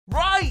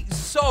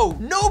So,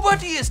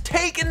 nobody has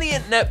taken the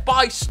internet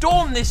by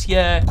storm this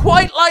year,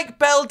 quite like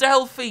Belle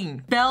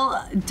Delphine.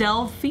 Belle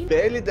Delphine?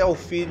 Belle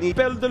Delphine.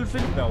 Belle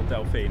Delphine. Belle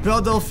Delphine.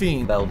 Belle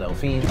Delphine. Belle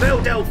Delphine.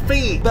 Belle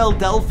Delphine. Belle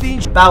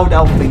Delphine. Belle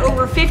Delphine.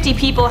 Over 50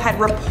 people had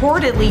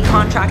reportedly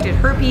contracted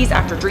herpes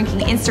after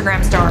drinking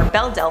Instagram star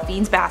Belle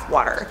Delphine's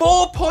bathwater.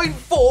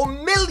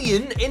 4.4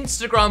 million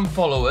Instagram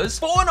followers,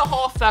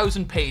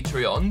 4,500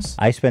 Patreons.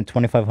 I spent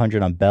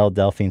 $2,500 on Belle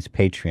Delphine's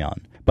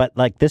Patreon. But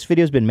like, this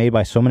video's been made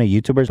by so many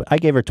YouTubers. I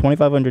gave her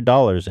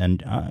 $2,500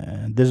 and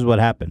this is what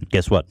happened.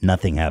 Guess what?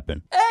 Nothing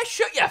happened.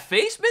 Shut your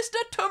face, Mr.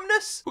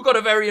 Tumnus. We got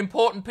a very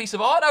important piece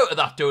of art out of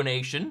that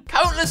donation.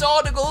 Countless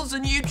articles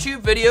and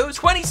YouTube videos,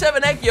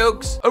 27 egg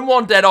yolks, and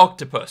 1 dead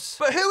octopus.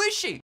 But who is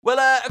she? Well,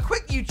 a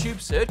quick YouTube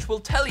search will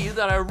tell you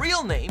that her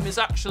real name is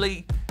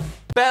actually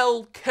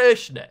Belle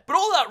Kirshner. But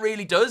all that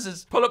really does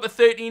is pull up a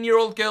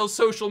 13-year-old girl's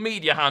social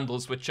media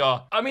handles, which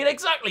are, I mean,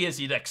 exactly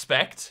as you'd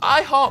expect.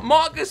 I heart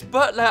Marcus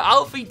Butler,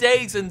 Alfie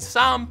Days, and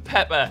Sam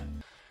Pepper.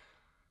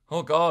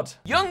 Oh God.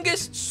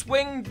 Youngest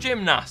swing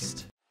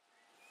gymnast.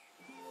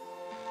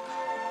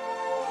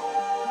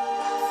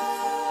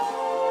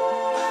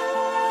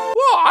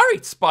 Whoa, I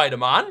read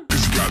Spider-Man.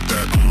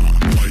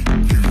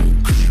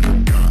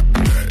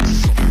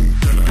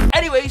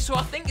 Anyway, so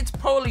I think it's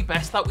probably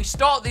best that we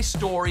start this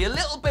story a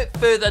little bit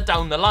further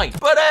down the line.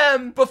 But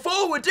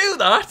before we do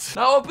that,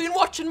 now I've been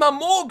watching my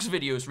Morgs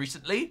videos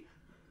recently,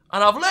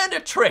 and I've learned a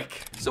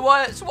trick. So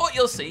what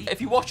you'll see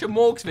if you watch a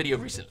Morgs video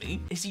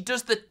recently is he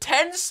does the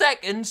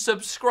 10-second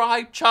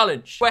subscribe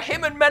challenge, where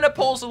him and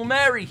Menopausal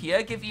Mary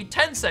here give you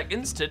 10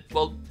 seconds to,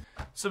 well,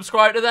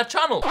 subscribe to their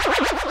channel.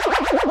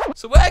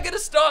 So we're gonna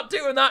start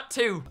doing that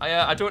too.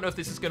 I don't know if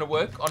this is gonna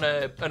work on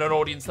an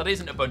audience that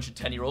isn't a bunch of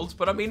 10-year-olds,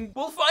 but I mean,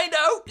 we'll find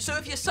out. So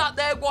if you're sat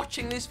there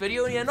watching this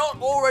video and you're not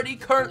already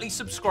currently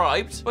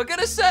subscribed, we're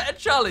gonna set a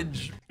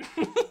challenge.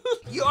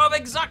 You have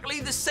exactly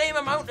the same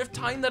amount of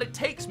time that it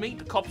takes me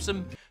to cop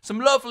some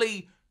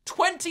lovely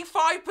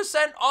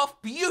 25%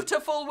 off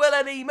beautiful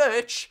Willne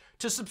merch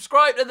to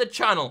subscribe to the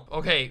channel.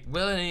 Okay,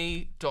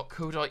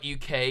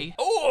 willne.co.uk.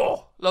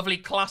 Oh, lovely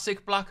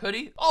classic black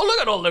hoodie. Oh, look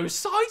at all those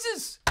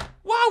sizes.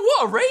 Wow,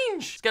 what a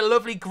range. Let's get a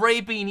lovely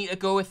grey beanie to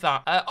go with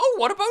that. Oh,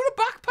 what about a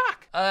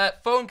backpack?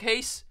 Phone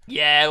case.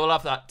 Yeah, we'll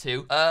have that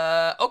too.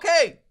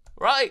 Okay.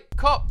 Right,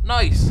 cop,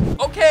 nice.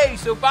 Okay,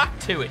 so back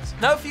to it.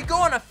 Now, if you go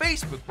on a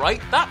Facebook,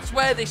 right, that's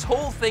where this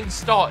whole thing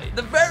started.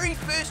 The very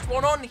first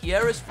one on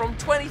here is from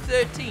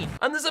 2013,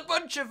 and there's a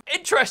bunch of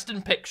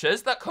interesting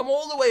pictures that come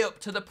all the way up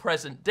to the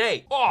present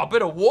day. Oh, a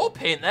bit of war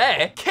paint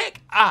there.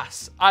 Kick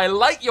ass. I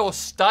like your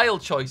style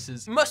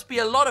choices. It must be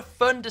a lot of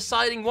fun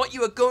deciding what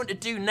you are going to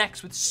do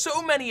next with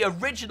so many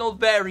original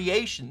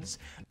variations.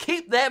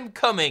 Keep them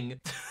coming.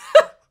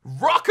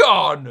 Rock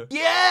on!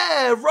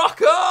 Yeah,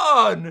 rock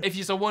on! If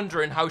you're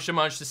wondering how she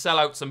managed to sell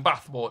out some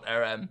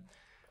bathwater,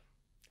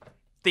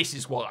 this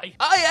is why.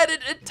 I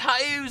edited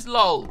tattoos,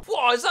 lol.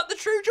 What, is that the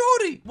true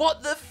Geordie?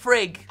 What the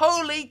frig?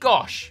 Holy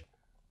gosh.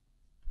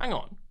 Hang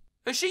on.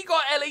 Has she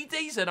got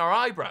LEDs in her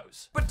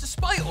eyebrows? But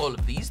despite all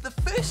of these, the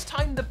first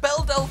time the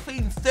Belle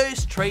Delphine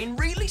thirst train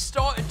really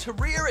started to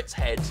rear its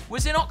head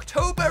was in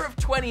October of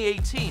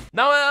 2018.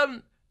 Now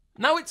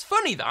it's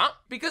funny that,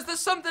 because there's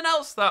something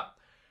else that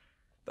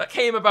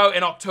came about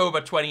in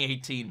October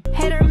 2018.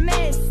 Hit or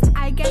miss,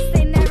 I guess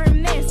they never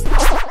miss.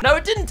 Now,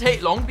 it didn't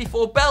take long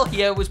before Belle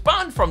here was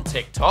banned from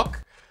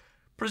TikTok,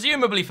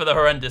 presumably for the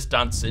horrendous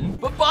dancing,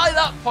 but by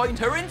that point,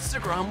 her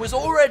Instagram was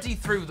already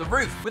through the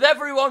roof, with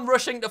everyone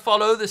rushing to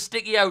follow the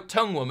sticky out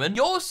tongue woman.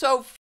 You're so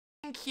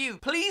f***ing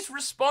cute. Please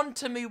respond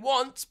to me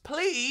once,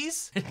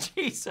 please.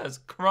 Jesus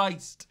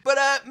Christ.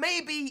 But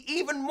maybe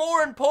even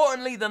more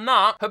importantly than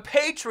that, her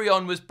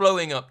Patreon was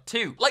blowing up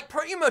too. Like,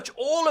 pretty much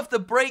all of the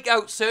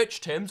breakout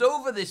search terms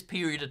over this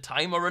period of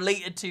time are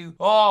related to,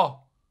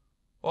 oh,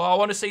 I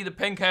want to see the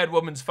pink-haired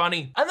woman's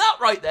fanny. And that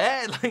right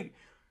there, like,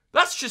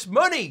 that's just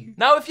money.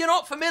 Now, if you're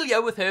not familiar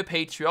with her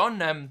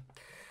Patreon,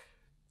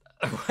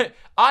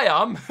 I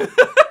am.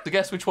 So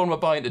guess which one we're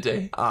buying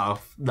today? Oh,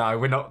 no,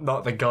 we're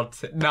not the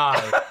gods. No.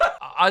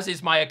 As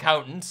is my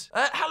accountant.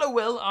 Hello,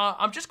 Will.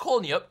 I'm just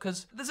calling you up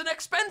because there's an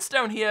expense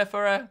down here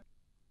for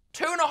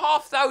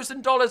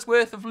 $2,500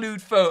 worth of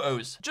lewd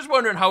photos. Just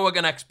wondering how we're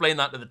gonna explain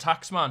that to the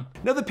tax man.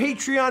 Now the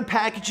Patreon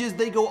packages,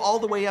 they go all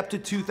the way up to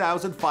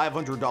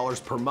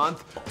 $2,500 per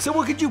month. So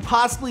what could you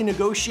possibly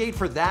negotiate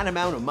for that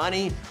amount of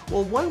money?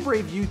 Well, one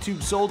brave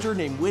YouTube soldier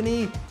named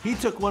Willne, he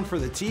took one for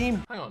the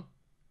team. Hang on.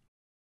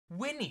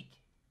 Willne.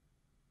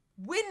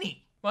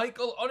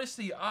 Michael,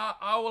 honestly,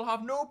 I will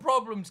have no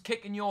problems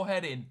kicking your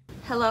head in.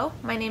 Hello,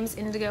 my name's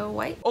Indigo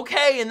White.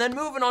 Okay, and then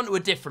moving on to a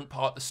different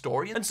part of the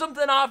story, and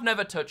something I've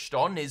never touched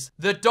on is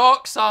the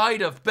dark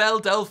side of Belle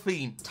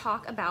Delphine.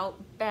 Talk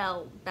about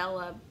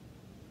Bella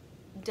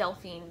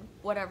Delphine,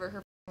 whatever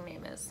her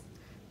name is.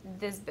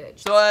 this bitch.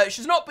 So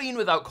she's not been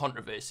without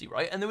controversy,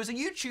 right? And there was a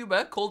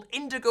YouTuber called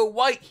Indigo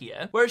White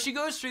here, where she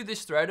goes through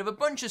this thread of a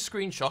bunch of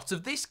screenshots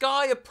of this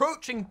guy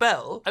approaching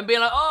Belle and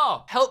being like,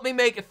 oh, help me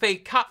make a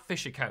fake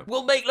catfish account.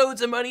 We'll make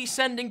loads of money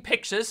sending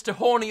pictures to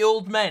horny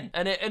old men.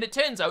 And it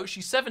turns out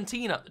she's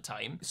 17 at the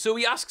time, so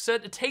he asks her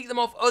to take them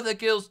off other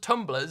girls'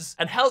 Tumblrs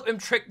and help him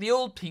trick the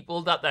old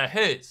people that they're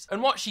hers.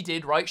 And what she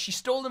did, right, she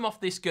stole them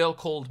off this girl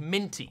called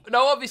Minty.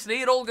 Now,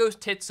 obviously, it all goes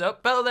tits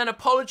up. Belle then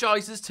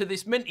apologizes to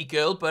this Minty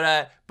girl,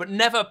 but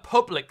never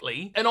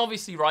publicly. And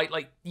obviously, right,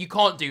 like, you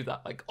can't do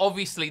that. Like,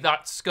 obviously,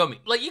 that's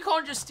scummy. Like, you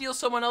can't just steal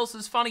someone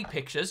else's fanny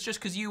pictures just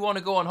because you want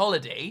to go on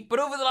holiday. But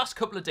over the last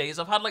couple of days,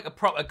 I've had, like, a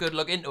proper good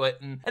look into it,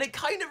 and it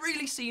kind of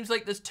really seems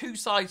like there's two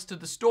sides to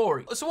the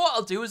story. So what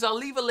I'll do is I'll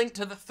leave a link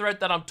to the thread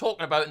that I'm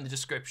talking about in the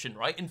description,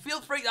 right? And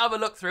feel free to have a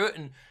look through it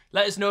and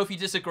let us know if you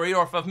disagree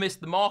or if I've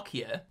missed the mark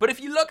here. But if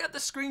you look at the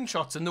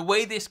screenshots and the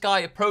way this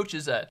guy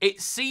approaches her,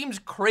 it seems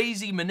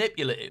crazy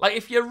manipulative. Like,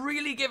 if you're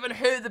really giving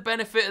her the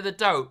benefit of the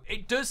doubt,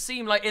 it does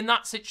seem like in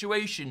that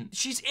situation,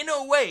 she's in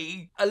a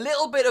way a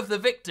little bit of the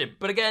victim.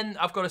 But again,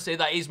 I've got to say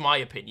that is my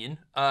opinion.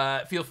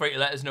 Feel free to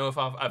let us know if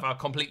I've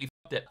completely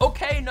f***ed it.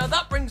 Okay, now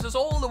that brings us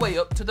all the way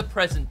up to the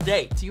present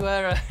day. Do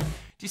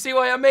you see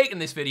why I'm making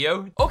this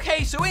video?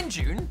 Okay, so in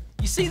June,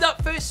 you see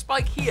that first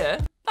spike here?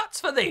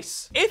 That's for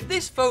this. If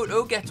this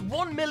photo gets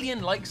 1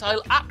 million likes,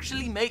 I'll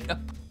actually make a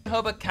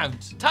Hub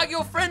account. Tag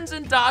your friends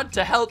and dad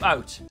to help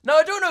out. Now,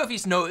 I don't know if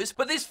he's noticed,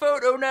 but this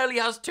photo nearly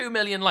has 2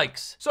 million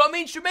likes. So, I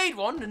mean, she made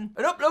one and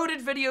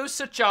uploaded videos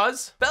such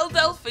as Belle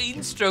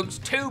Delphine strokes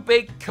 2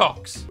 big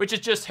cocks, which is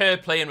just her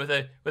playing with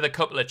a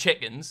couple of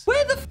chickens.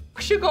 Where the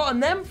f you gotten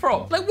them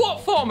from? Like,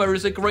 what farmer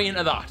is agreeing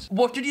to that?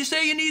 What did you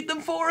say you need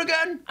them for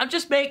again? I'm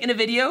just making a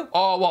video.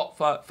 Oh, what,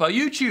 for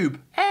YouTube?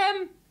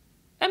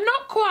 I'm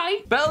not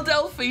quite. Belle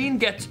Delphine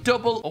gets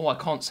double... Oh, I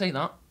can't say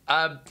that.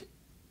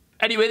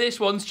 Anyway, this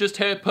one's just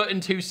her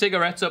putting 2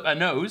 cigarettes up her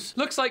nose.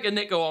 Looks like a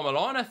Nico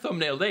Ormalana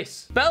thumbnail,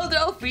 this. Belle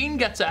Delphine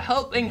gets a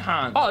helping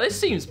hand. Oh, this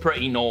seems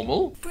pretty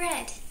normal.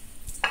 Bread.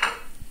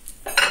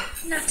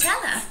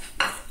 Nutella.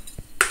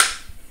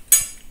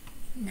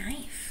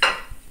 Knife.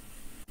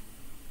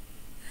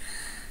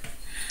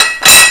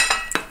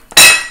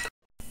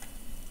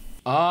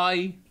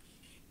 I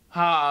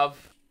have...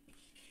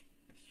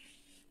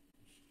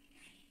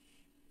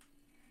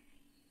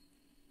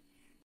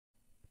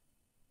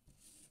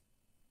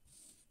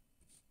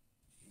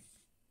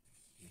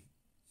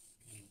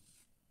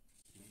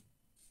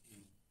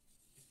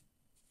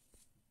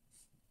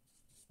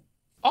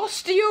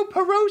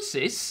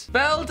 osteoporosis?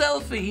 Belle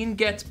Delphine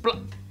gets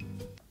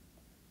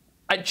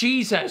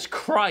Jesus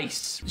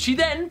Christ. She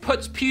then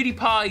puts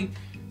PewDiePie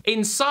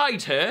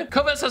inside her,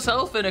 covers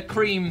herself in a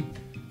cream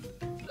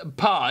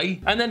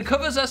pie, and then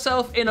covers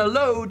herself in a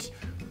load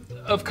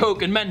of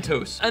Coke and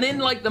Mentos. And in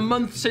like the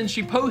month since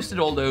she posted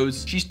all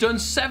those, she's done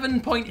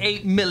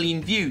 7.8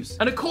 million views.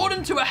 And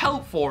according to a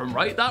help forum,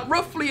 right, that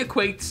roughly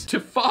equates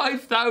to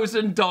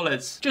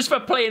 $5,000 just for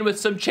playing with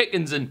some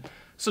chickens and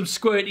some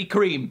squirty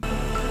cream.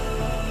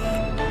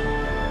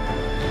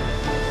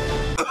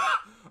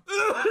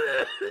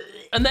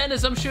 And then,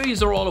 as I'm sure you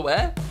are all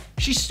aware,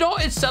 she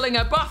started selling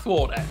her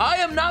bathwater. I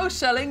am now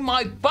selling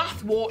my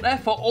bathwater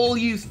for all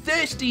you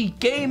thirsty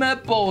gamer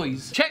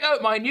boys. Check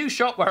out my new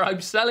shop where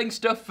I'm selling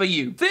stuff for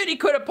you. 30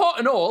 quid a pot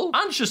and all,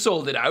 and she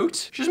sold it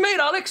out. She's made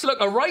Alex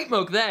look a right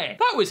mug there.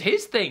 That was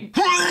his thing.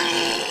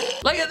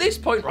 Like, at this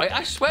point, right,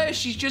 I swear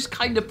she's just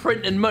kind of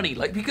printing money.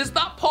 Like, because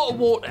that pot of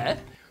water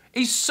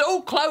is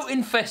so clout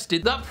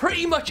infested that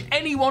pretty much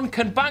anyone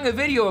can bang a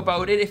video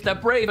about it if they're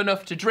brave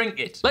enough to drink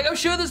it. Like, I'm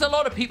sure there's a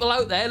lot of people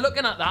out there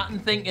looking at that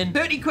and thinking,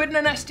 30 quid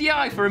and an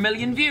STI for 1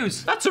 million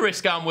views. That's a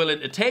risk I'm willing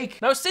to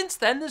take. Now, since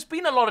then, there's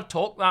been a lot of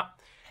talk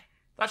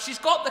that she's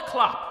got the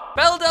clap.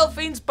 Belle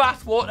Delphine's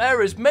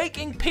bathwater is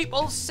making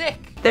people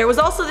sick. There was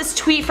also this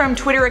tweet from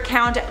Twitter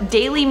account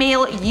Daily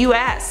Mail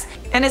US,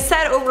 and it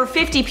said over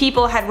 50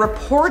 people had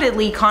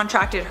reportedly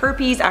contracted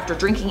herpes after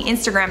drinking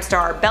Instagram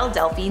star Belle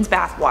Delphine's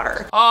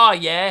bathwater. Ah,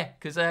 yeah,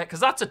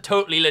 because that's a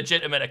totally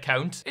legitimate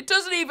account. It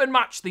doesn't even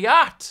match the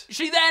art.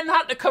 She then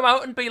had to come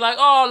out and be like,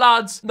 oh,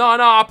 lads, no,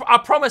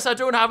 I promise I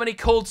don't have any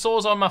cold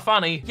sores on my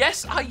fanny.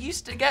 Yes, I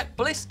used to get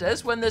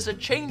blisters when there's a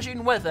change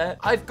in weather.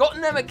 I've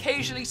gotten them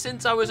occasionally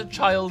since I was a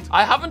child.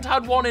 I haven't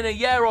had one in a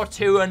year or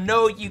two, and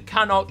no, you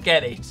cannot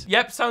get it.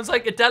 Yep, sounds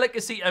like a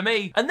delicacy to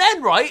me. And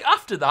then, right,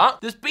 after that,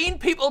 there's been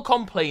people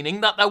complaining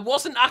that there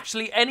wasn't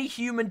actually any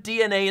human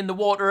DNA in the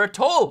water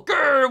at all.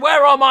 Grr,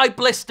 where are my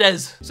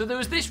blisters? So there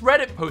was this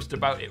Reddit post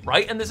about it,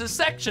 right? And there's a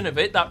section of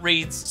it that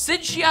reads,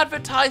 since she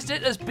advertised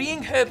it as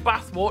being her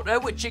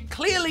bathwater, which it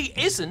clearly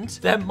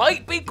isn't, there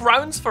might be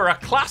grounds for a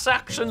class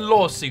action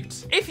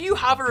lawsuit. If you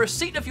have a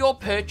receipt of your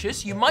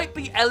purchase, you might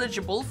be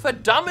eligible for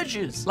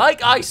damages.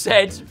 Like I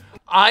said,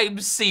 I'm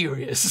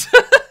serious.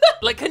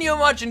 Like, can you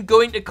imagine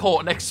going to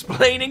court and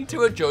explaining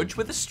to a judge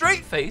with a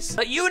straight face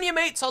that you and your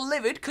mates are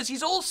livid because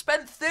he's all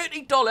spent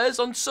 $30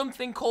 on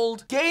something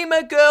called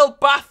Gamer Girl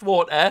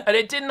Bathwater and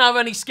it didn't have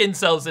any skin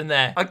cells in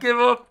there? I give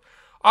up.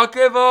 I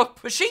give up.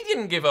 But she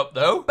didn't give up,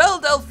 though. Belle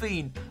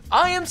Delphine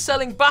I am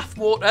selling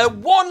bathwater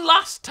one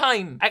last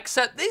time,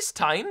 except this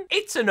time,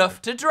 it's enough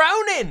to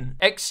drown in.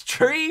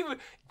 Extreme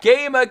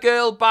Gamer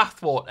Girl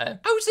bathwater.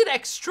 How's it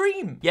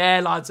extreme? Yeah,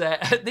 lads,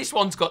 this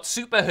one's got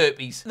super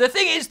herpes. The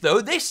thing is,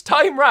 though, this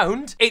time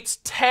round, it's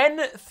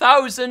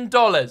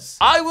 $10,000.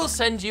 I will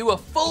send you a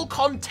full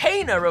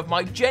container of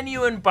my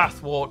genuine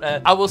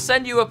bathwater. I will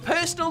send you a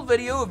personal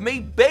video of me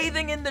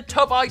bathing in the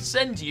tub I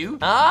send you.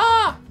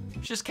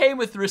 Just came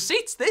with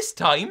receipts this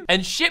time,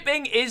 and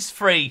shipping is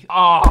free.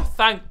 Oh,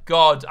 thank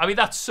God. I mean,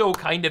 that's so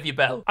kind of you,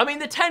 Belle. I mean,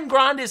 the 10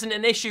 grand isn't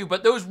an issue,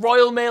 but those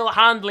Royal Mail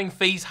handling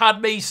fees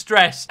had me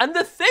stressed. And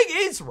the thing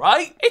is,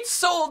 right, it's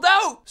sold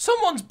out.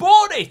 Someone's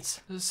bought it.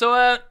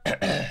 So,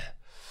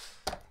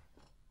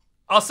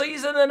 I'll see you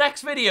in the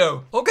next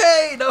video.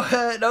 Okay, now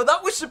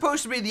that was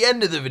supposed to be the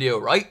end of the video,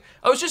 right?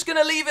 I was just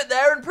gonna leave it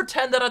there and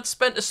pretend that I'd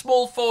spent a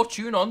small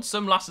fortune on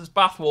some lass's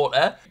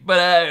bathwater,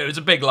 but it was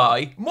a big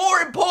lie. More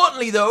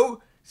importantly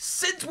though,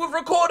 since we've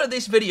recorded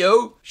this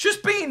video, she's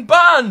been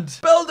banned.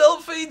 Belle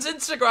Delphine's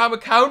Instagram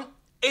account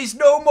is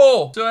no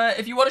more. So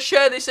if you want to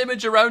share this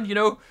image around, you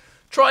know,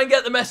 try and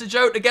get the message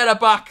out to get her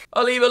back.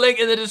 I'll leave a link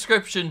in the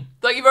description.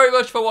 Thank you very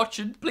much for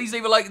watching. Please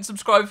leave a like and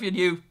subscribe if you're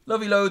new.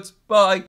 Love you loads. Bye.